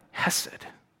hesed.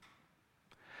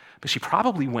 But she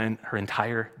probably went her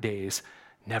entire days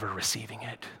never receiving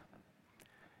it.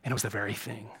 And it was the very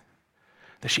thing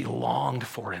that she longed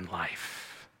for in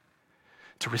life,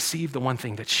 to receive the one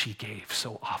thing that she gave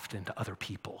so often to other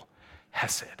people,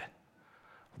 hesed,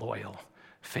 loyal,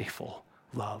 faithful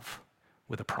love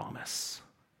with a promise.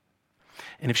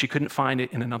 And if she couldn't find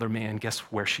it in another man, guess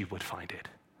where she would find it?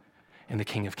 In the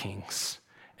King of Kings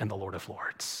and the Lord of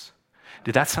Lords.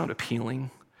 Did that sound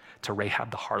appealing to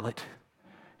Rahab the harlot?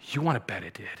 You want to bet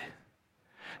it did.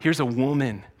 Here's a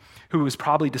woman who was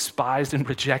probably despised and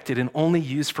rejected and only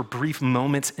used for brief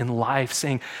moments in life,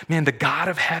 saying, man, the God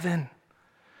of heaven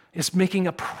is making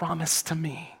a promise to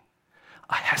me,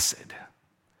 a hesed,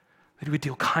 that he would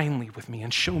deal kindly with me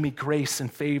and show me grace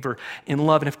and favor and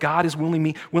love. And if God is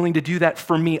willing to do that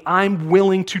for me, I'm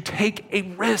willing to take a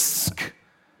risk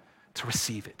to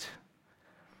receive it.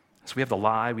 So we have the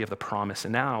lie, we have the promise,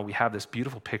 and now we have this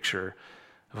beautiful picture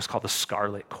of what's called the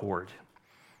scarlet cord.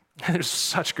 And there's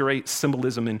such great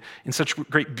symbolism and such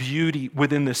great beauty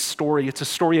within this story. It's a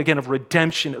story, again, of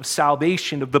redemption, of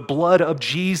salvation, of the blood of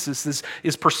Jesus. This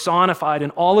is personified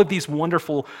in all of these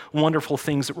wonderful, wonderful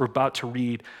things that we're about to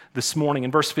read this morning.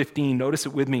 In verse 15, notice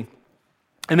it with me.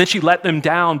 And then she let them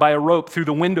down by a rope through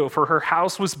the window, for her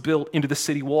house was built into the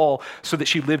city wall so that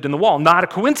she lived in the wall. Not a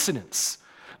coincidence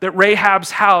that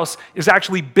Rahab's house is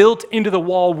actually built into the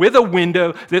wall with a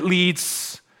window that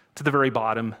leads to the very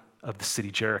bottom of the city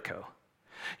Jericho.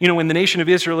 You know, when the nation of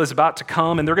Israel is about to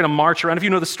come and they're going to march around, if you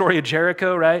know the story of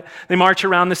Jericho, right? They march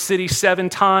around the city 7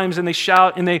 times and they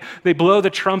shout and they blow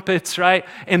the trumpets, right?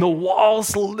 And the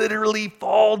walls literally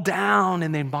fall down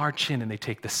and they march in and they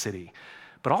take the city.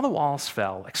 But all the walls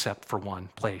fell except for one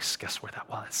place. Guess where that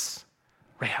was?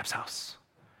 Rahab's house,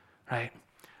 right?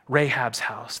 Rahab's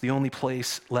house, the only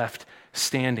place left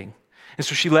standing. And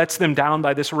so she lets them down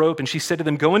by this rope, and she said to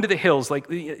them, go into the hills. Like,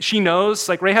 she knows,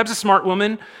 like, Rahab's a smart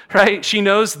woman, right? She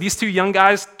knows these 2 young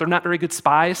guys, they're not very good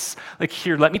spies. Like,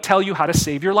 here, let me tell you how to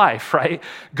save your life, right?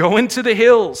 Go into the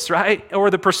hills, right? Or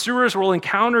the pursuers will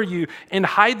encounter you and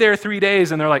hide there 3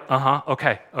 days. And they're like,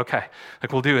 okay.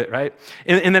 Like, we'll do it, right?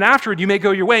 And then afterward, you may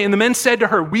go your way. And the men said to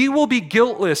her, we will be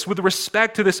guiltless with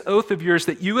respect to this oath of yours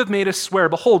that you have made us swear.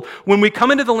 Behold, when we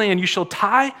come into the land, you shall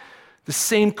tie the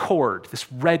same cord,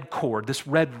 this red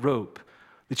rope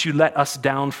that you let us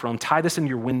down from, tie this in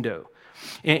your window.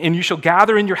 And you shall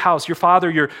gather in your house your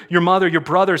father, your mother, your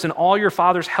brothers, and all your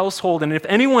father's household. And if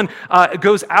anyone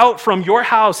goes out from your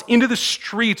house into the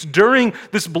streets during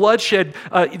this bloodshed,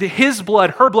 his blood,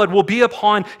 her blood will be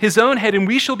upon his own head, and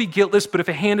we shall be guiltless. But if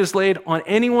a hand is laid on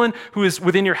anyone who is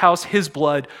within your house, his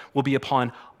blood will be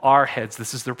upon our heads.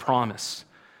 This is their promise.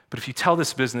 But if you tell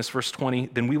this business, verse 20,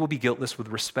 then we will be guiltless with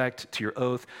respect to your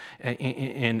oath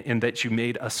and that you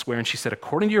made us swear. And she said,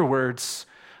 according to your words,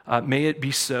 may it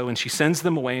be so. And she sends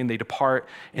them away and they depart.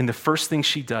 And the first thing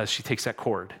she does, she takes that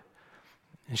cord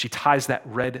and she ties that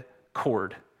red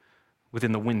cord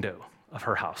within the window of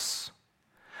her house.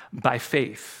 By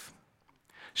faith,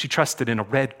 she trusted in a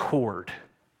red cord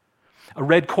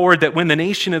that when the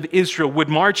nation of Israel would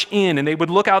march in and they would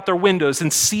look out their windows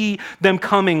and see them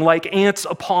coming like ants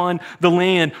upon the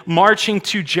land, marching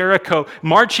to Jericho,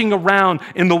 marching around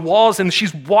in the walls, and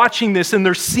she's watching this and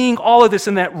they're seeing all of this,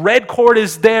 and that red cord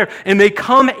is there, and they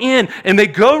come in and they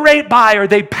go right by, or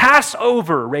they pass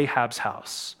over Rahab's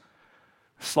house,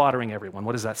 slaughtering everyone.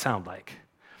 What does that sound like?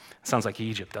 It sounds like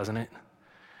Egypt, doesn't it?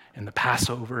 And the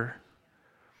Passover,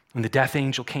 when the death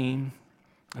angel came,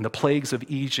 and the plagues of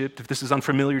Egypt. If this is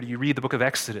unfamiliar to you, read the book of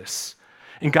Exodus.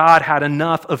 And God had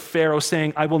enough of Pharaoh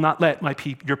saying, I will not let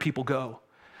your people go.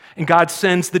 And God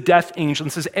sends the death angel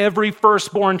and says, every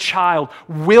firstborn child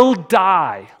will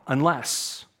die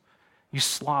unless you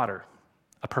slaughter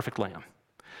a perfect lamb,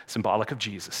 symbolic of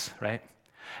Jesus, right?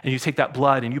 And you take that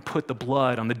blood and you put the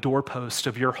blood on the doorpost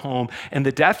of your home, and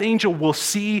the death angel will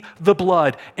see the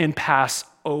blood and pass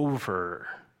over.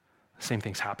 The same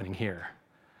thing's happening here.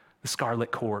 The scarlet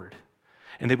cord.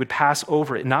 And they would pass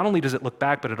over it. Not only does it look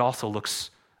back, but it also looks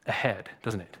ahead,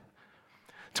 doesn't it?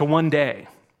 To one day,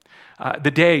 the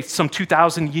day some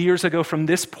 2,000 years ago from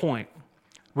this point,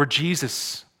 where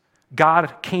Jesus,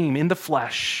 God came in the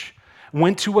flesh,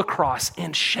 went to a cross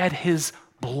and shed his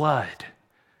blood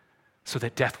so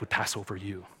that death would pass over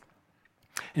you.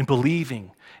 And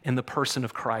believing in the person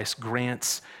of Christ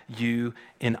grants you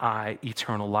and I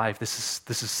eternal life. This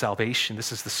is salvation.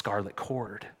 This is the scarlet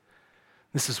cord.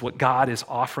 This is what God is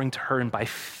offering to her, and by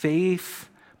faith,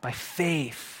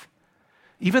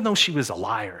 even though she was a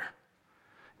liar,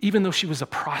 even though she was a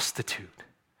prostitute,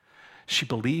 she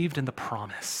believed in the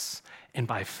promise, and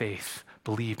by faith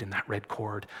believed in that red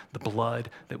cord, the blood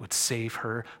that would save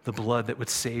her, the blood that would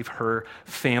save her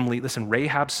family. Listen,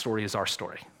 Rahab's story is our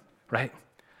story, right?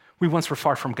 We once were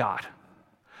far from God.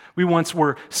 We once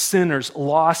were sinners,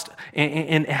 lost,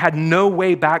 and had no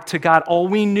way back to God. All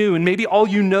we knew, and maybe all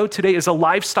you know today, is a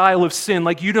lifestyle of sin.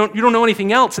 Like you don't know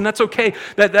anything else, and that's okay.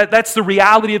 That's the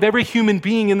reality of every human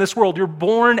being in this world. You're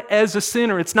born as a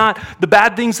sinner. It's not the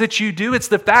bad things that you do. It's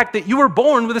the fact that you were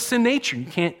born with a sin nature. You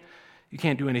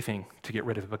can't do anything to get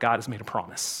rid of it, but God has made a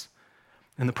promise.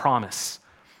 And the promise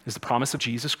is the promise of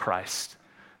Jesus Christ,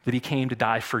 that he came to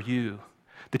die for you,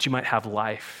 that you might have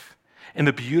life. And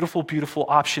the beautiful, beautiful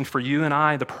option for you and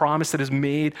I, the promise that is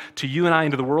made to you and I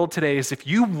into the world today is if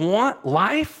you want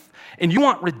life and you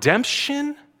want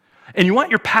redemption and you want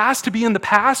your past to be in the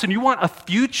past and you want a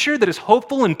future that is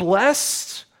hopeful and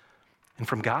blessed and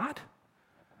from God,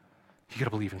 you got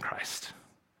to believe in Christ.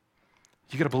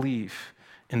 You got to believe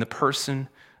in the person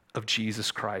of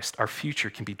Jesus Christ. Our future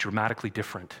can be dramatically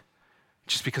different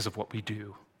just because of what we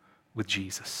do with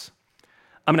Jesus.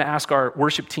 I'm going to ask our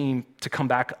worship team to come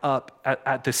back up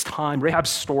at this time.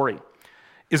 Rahab's story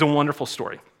is a wonderful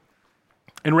story.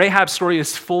 And Rahab's story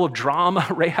is full of drama.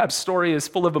 Rahab's story is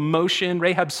full of emotion.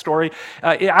 Rahab's story,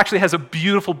 it actually has a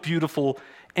beautiful, beautiful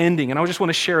ending. And I just want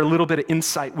to share a little bit of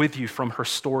insight with you from her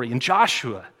story. In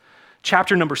Joshua,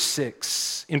 chapter number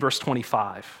 6, in verse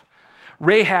 25,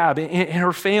 Rahab and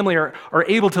her family are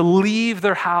able to leave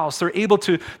their house. They're able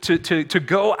to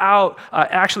go out,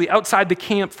 actually outside the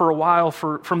camp for a while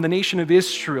from the nation of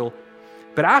Israel.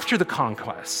 But after the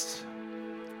conquest,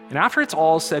 and after it's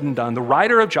all said and done, the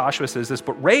writer of Joshua says this,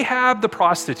 but Rahab the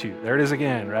prostitute, there it is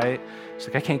again, right? It's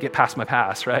like, I can't get past my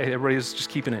past, right? Everybody's just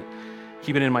keeping it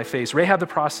in my face. Rahab the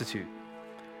prostitute,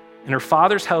 and her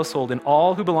father's household and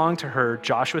all who belonged to her,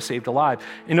 Joshua saved alive.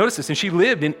 And notice this, and she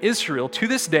lived in Israel to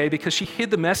this day because she hid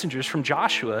the messengers from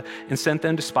Joshua and sent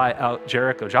them to spy out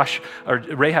Jericho.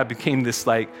 Rahab became this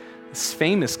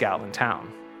famous gal in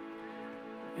town.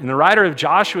 And the writer of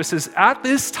Joshua says, at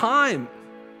this time,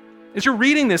 as you're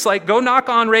reading this, go knock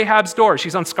on Rahab's door.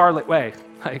 She's on Scarlet Way.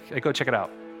 Go check it out.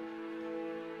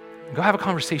 Go have a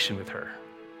conversation with her.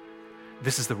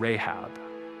 This is the Rahab.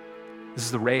 This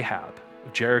is the Rahab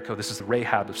of Jericho. This is the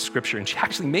Rahab of Scripture, and she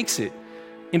actually makes it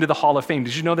into the Hall of Fame.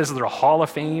 Did you know there's a Hall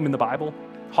of Fame in the Bible?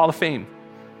 Hall of Fame.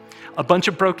 A bunch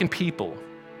of broken people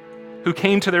who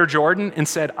came to their Jordan and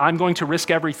said, I'm going to risk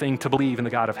everything to believe in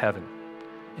the God of heaven.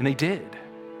 And they did.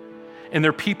 And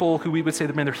they're people who we would say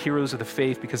they're heroes of the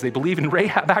faith because they believe, and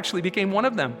Rahab actually became one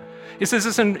of them. It says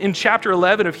this in chapter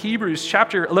 11 of Hebrews,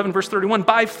 chapter 11, verse 31,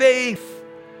 by faith.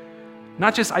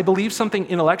 Not just I believe something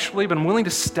intellectually, but I'm willing to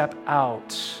step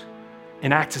out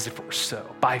and act as if it were so.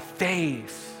 By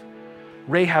faith,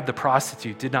 Rahab the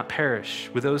prostitute did not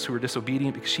perish with those who were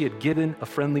disobedient because she had given a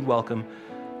friendly welcome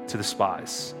to the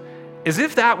spies. As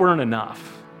if that weren't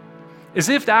enough. As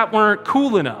if that weren't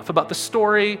cool enough about the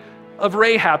story of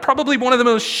Rahab. Probably one of the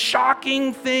most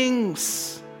shocking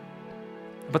things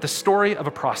about the story of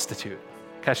a prostitute.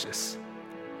 Catch this.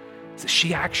 Is that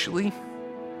she actually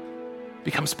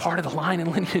becomes part of the line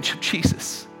and lineage of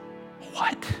Jesus.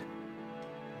 What?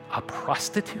 A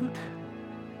prostitute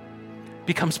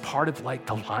becomes part of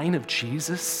the line of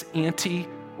Jesus?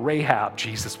 Anti-Rahab,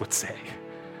 Jesus would say.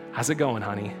 How's it going,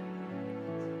 honey?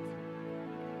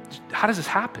 How does this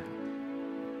happen?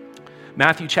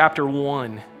 Matthew chapter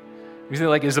 1. You say,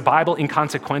 is the Bible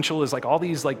inconsequential? Is all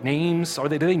these names, do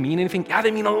they mean anything? Yeah,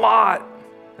 they mean a lot.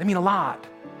 They mean a lot.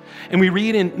 And we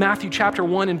read in Matthew chapter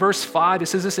 1 in verse 5, it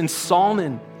says this, in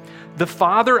Solomon, the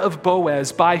father of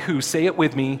Boaz, by who? Say it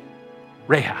with me.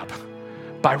 Rahab.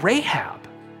 By Rahab.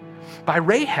 By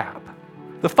Rahab.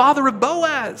 The father of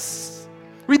Boaz.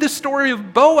 Read the story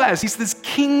of Boaz. He's this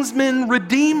kinsman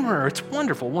redeemer. It's a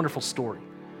wonderful, wonderful story.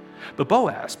 But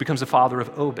Boaz becomes the father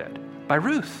of Obed. By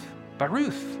Ruth. By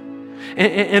Ruth.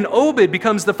 And Obed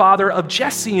becomes the father of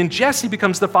Jesse, and Jesse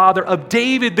becomes the father of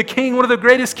David, the king, one of the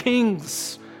greatest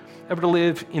kings ever to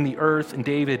live in the earth. And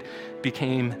David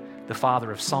became the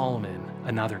father of Solomon,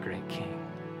 another great king.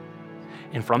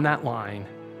 And from that line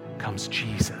comes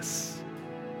Jesus,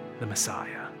 the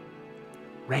Messiah.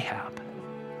 Rahab.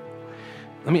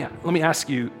 Let me ask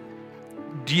you,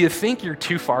 do you think you're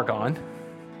too far gone?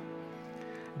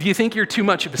 Do you think you're too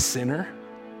much of a sinner?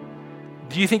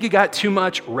 Do you think you got too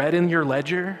much red in your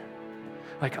ledger?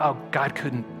 Oh, God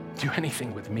couldn't do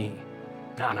anything with me.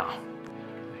 No,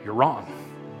 you're wrong.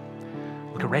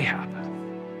 Look at Rahab.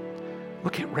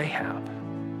 Look at Rahab.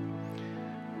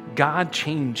 God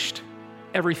changed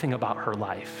everything about her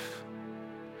life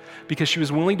because she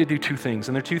was willing to do two things,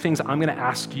 and there are two things I'm going to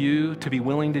ask you to be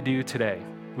willing to do today.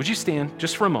 Would you stand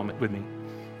just for a moment with me?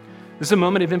 This is a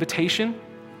moment of invitation.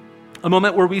 A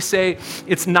moment where we say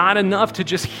it's not enough to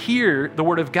just hear the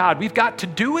word of God. We've got to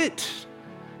do it.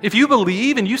 If you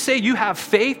believe and you say you have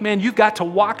faith, man, you've got to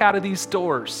walk out of these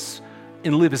doors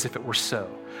and live as if it were so.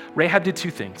 Rahab did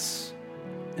two things.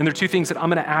 And there are two things that I'm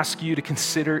going to ask you to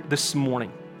consider this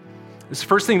morning. The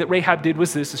first thing that Rahab did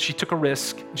was this, is she took a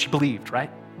risk and she believed,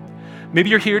 right? Maybe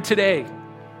you're here today.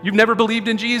 You've never believed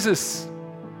in Jesus.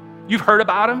 You've heard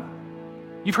about him.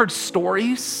 You've heard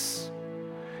stories.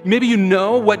 Maybe you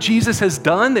know what Jesus has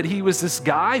done, that he was this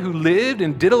guy who lived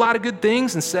and did a lot of good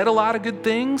things and said a lot of good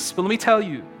things. But let me tell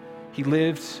you, he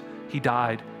lived, he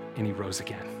died, and he rose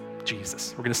again.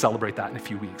 Jesus. We're going to celebrate that in a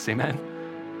few weeks. Amen?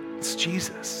 It's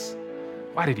Jesus.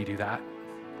 Why did he do that?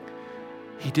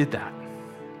 He did that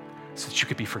so that you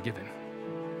could be forgiven.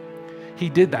 He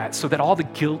did that so that all the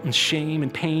guilt and shame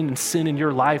and pain and sin in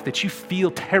your life that you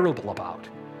feel terrible about,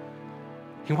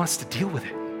 he wants to deal with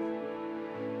it.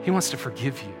 He wants to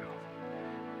forgive you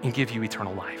and give you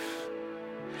eternal life.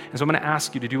 And so I'm going to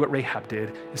ask you to do what Rahab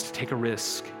did, is to take a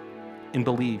risk and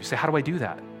believe. You say, how do I do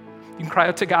that? You can cry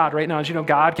out to God right now. As you know,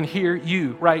 God can hear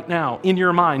you right now in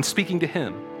your mind, speaking to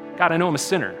him. God, I know I'm a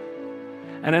sinner.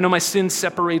 And I know my sin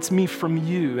separates me from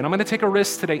you. And I'm going to take a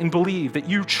risk today and believe that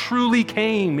you truly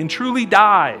came and truly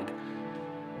died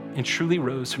and truly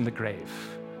rose from the grave.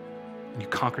 And you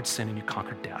conquered sin and you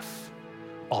conquered death,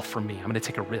 all for me. I'm going to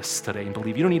take a risk today and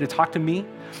believe. You don't need to talk to me.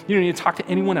 You don't need to talk to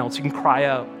anyone else. You can cry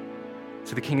out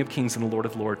to the King of Kings and the Lord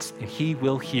of Lords, and he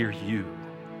will hear you,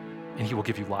 and he will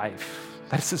give you life.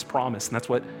 That is his promise, and that's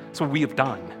what we have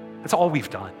done. That's all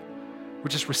we've done. We're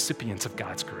just recipients of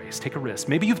God's grace. Take a risk.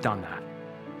 Maybe you've done that.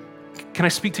 Can I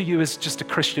speak to you as just a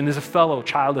Christian, as a fellow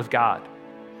child of God,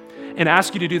 and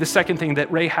ask you to do the second thing that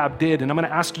Rahab did, and I'm going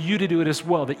to ask you to do it as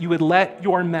well, that you would let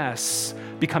your mess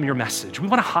become your message. We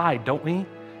want to hide, don't we?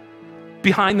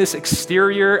 Behind this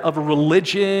exterior of a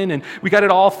religion, and we got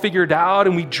it all figured out,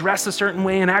 and we dress a certain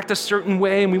way and act a certain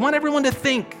way, and we want everyone to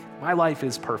think my life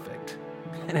is perfect.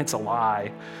 And it's a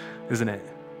lie, isn't it?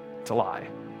 It's a lie.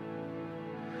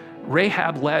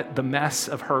 Rahab let the mess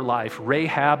of her life,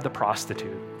 Rahab the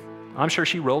prostitute, I'm sure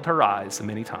she rolled her eyes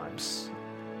many times.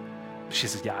 She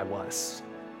says, yeah, I was.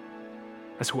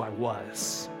 That's who I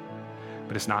was.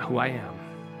 But it's not who I am.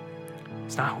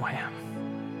 It's not who I am.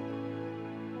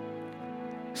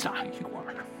 It's not who you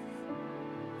are.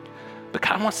 But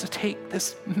God wants to take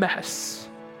this mess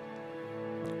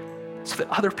so that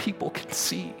other people can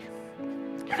see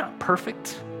you're not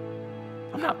perfect.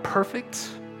 I'm not perfect.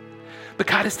 But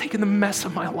God has taken the mess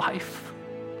of my life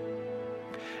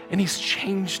and he's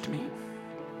changed me.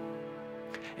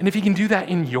 And if he can do that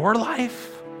in your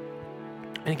life,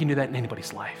 and he can do that in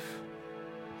anybody's life,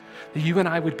 that you and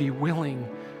I would be willing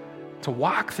to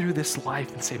walk through this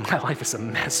life and say, my life is a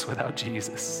mess without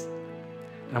Jesus.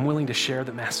 And I'm willing to share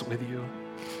the mess with you.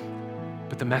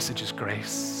 But the message is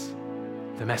grace.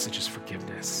 The message is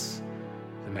forgiveness.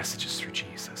 The message is through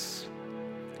Jesus.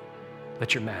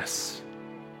 Let your mess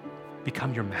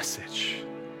become your message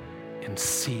and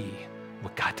see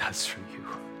what God does through you.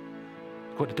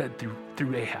 What it did through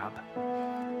Rahab.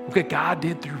 Look what God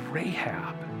did through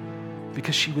Rahab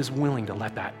because she was willing to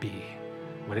let that be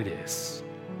what it is.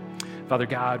 Father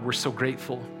God, we're so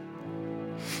grateful.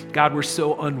 God, we're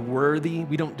so unworthy.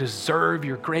 We don't deserve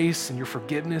your grace and your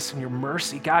forgiveness and your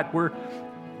mercy. God, we're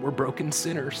broken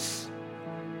sinners.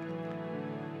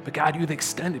 But God, you've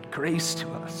extended grace to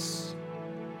us.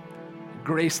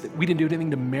 Grace that we didn't do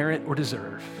anything to merit or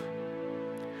deserve.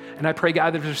 And I pray,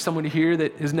 God, that if there's someone here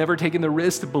that has never taken the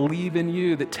risk to believe in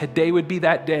you, that today would be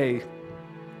that day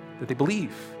that they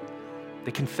believe,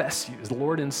 they confess you as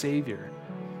Lord and Savior,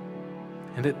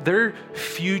 and that their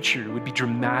future would be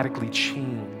dramatically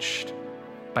changed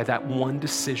by that one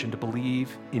decision to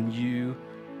believe in you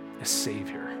as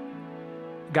Savior.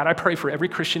 God, I pray for every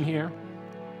Christian here,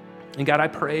 and God, I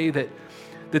pray that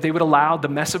they would allow the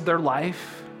mess of their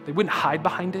life, they wouldn't hide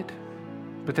behind it,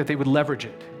 but that they would leverage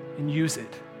it and use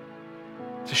it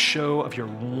to show of your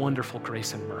wonderful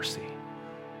grace and mercy.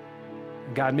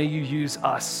 God, may you use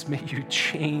us. May you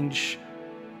change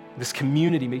this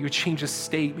community. May you change this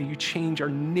state. May you change our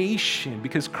nation,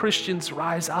 because Christians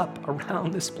rise up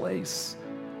around this place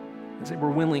as they were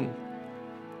willing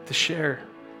to share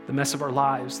the mess of our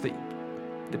lives, that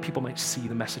people might see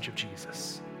the message of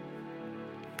Jesus.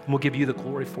 And we'll give you the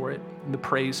glory for it and the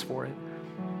praise for it.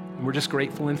 And we're just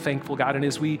grateful and thankful, God. And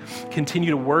as we continue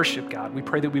to worship, God, we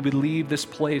pray that we would leave this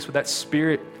place with that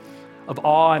spirit of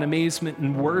awe and amazement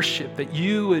and worship, that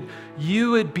you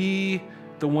would be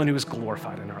the one who is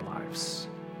glorified in our lives.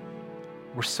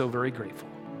 We're so very grateful.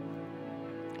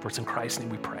 For it's in Christ's name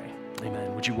we pray.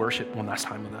 Amen. Would you worship one last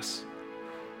time with us?